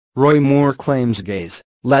Roy Moore claims gays,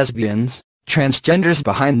 lesbians, transgenders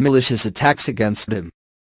behind malicious attacks against him.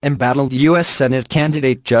 Embattled U.S. Senate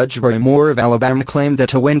candidate Judge Roy Moore of Alabama claimed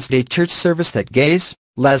at a Wednesday church service that gays,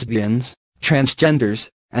 lesbians, transgenders,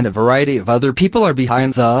 and a variety of other people are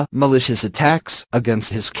behind the malicious attacks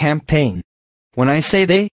against his campaign. When I say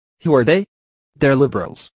they, who are they? They're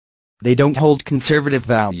liberals. They don't hold conservative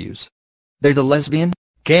values. They're the lesbian,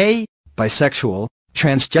 gay, bisexual,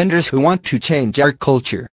 transgenders who want to change our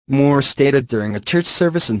culture, Moore stated during a church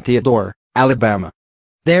service in Theodore, Alabama.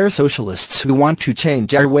 They're socialists who want to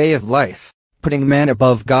change our way of life, putting man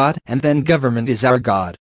above God and then government is our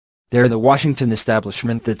God. They're the Washington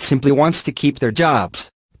establishment that simply wants to keep their jobs,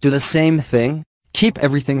 do the same thing, keep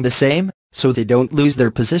everything the same, so they don't lose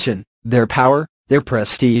their position, their power, their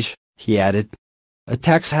prestige, he added.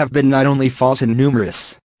 Attacks have been not only false and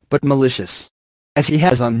numerous, but malicious. As he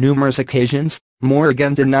has on numerous occasions, Moore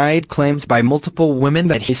again denied claims by multiple women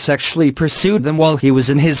that he sexually pursued them while he was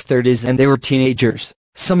in his 30s and they were teenagers,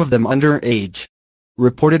 some of them underage.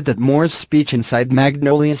 Reported that Moore's speech inside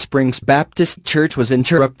Magnolia Springs Baptist Church was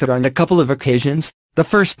interrupted on a couple of occasions, the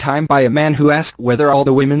first time by a man who asked whether all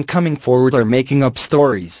the women coming forward are making up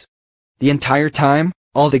stories. The entire time,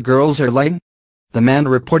 all the girls are lying? The man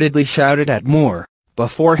reportedly shouted at Moore,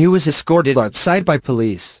 before he was escorted outside by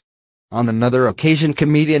police. On another occasion,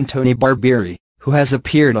 comedian Tony Barbieri, who has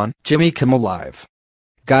appeared on Jimmy Kimmel Live,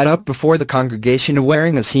 got up before the congregation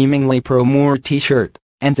wearing a seemingly pro-Moore t-shirt,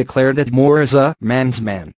 and declared that Moore is a man's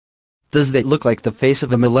man. Does that look like the face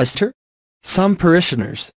of a molester? Some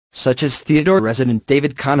parishioners, such as Theodore resident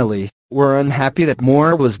David Connolly, were unhappy that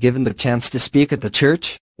Moore was given the chance to speak at the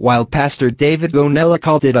church, while Pastor David Gonella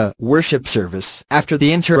called it a worship service after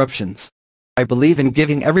the interruptions. I believe in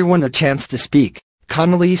giving everyone a chance to speak,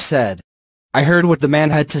 Connolly said. I heard what the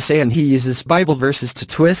man had to say and he uses Bible verses to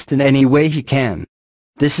twist in any way he can.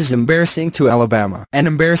 This is embarrassing to Alabama and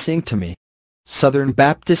embarrassing to me. Southern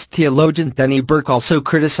Baptist theologian Denny Burke also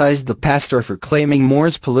criticized the pastor for claiming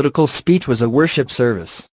Moore's political speech was a worship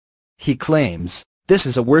service. He claims, this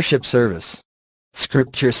is a worship service.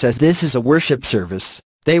 Scripture says this is a worship service.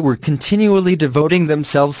 They were continually devoting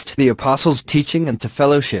themselves to the apostles' teaching and to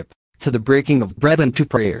fellowship, to the breaking of bread and to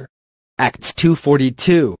prayer. Acts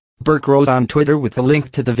 2:42, Burke wrote on Twitter with a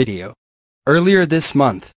link to the video. Earlier this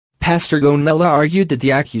month, Pastor Gonella argued that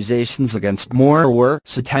the accusations against Moore were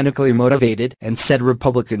satanically motivated and said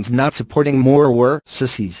Republicans not supporting Moore were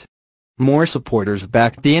sissies. Moore supporters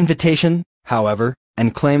backed the invitation, however,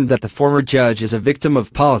 and claimed that the former judge is a victim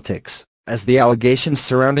of politics, as the allegations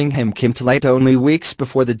surrounding him came to light only weeks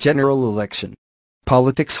before the general election.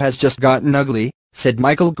 Politics has just gotten ugly, said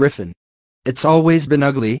Michael Griffin. It's always been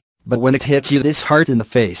ugly, but when it hits you this hard in the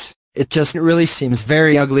face, it just really seems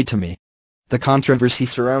very ugly to me. The controversy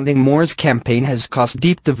surrounding Moore's campaign has caused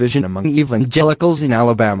deep division among evangelicals in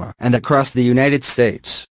Alabama and across the United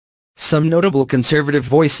States. Some notable conservative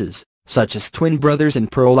voices, such as twin brothers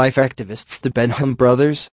and pro-life activists the Benham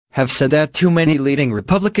brothers, have said that too many leading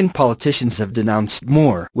Republican politicians have denounced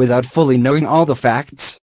Moore without fully knowing all the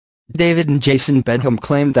facts. David and Jason Benham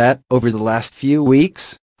claimed that, over the last few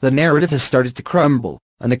weeks, the narrative has started to crumble,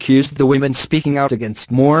 and accused the women speaking out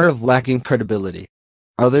against Moore of lacking credibility.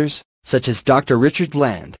 Others, such as Dr. Richard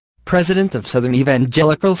Land, president of Southern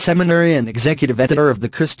Evangelical Seminary and executive editor of the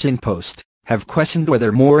Christian Post, have questioned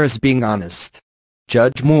whether Moore is being honest.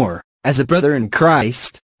 Judge Moore, as a brother in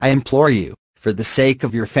Christ, I implore you, for the sake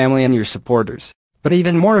of your family and your supporters, but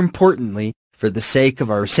even more importantly, for the sake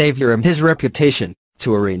of our Savior and his reputation,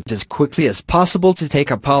 to arrange as quickly as possible to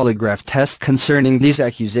take a polygraph test concerning these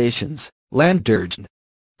accusations, Land urged.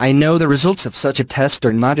 I know the results of such a test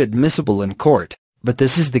are not admissible in court, but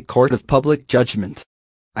this is the court of public judgment.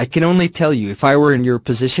 I can only tell you if I were in your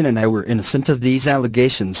position and I were innocent of these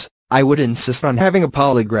allegations, I would insist on having a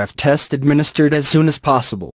polygraph test administered as soon as possible.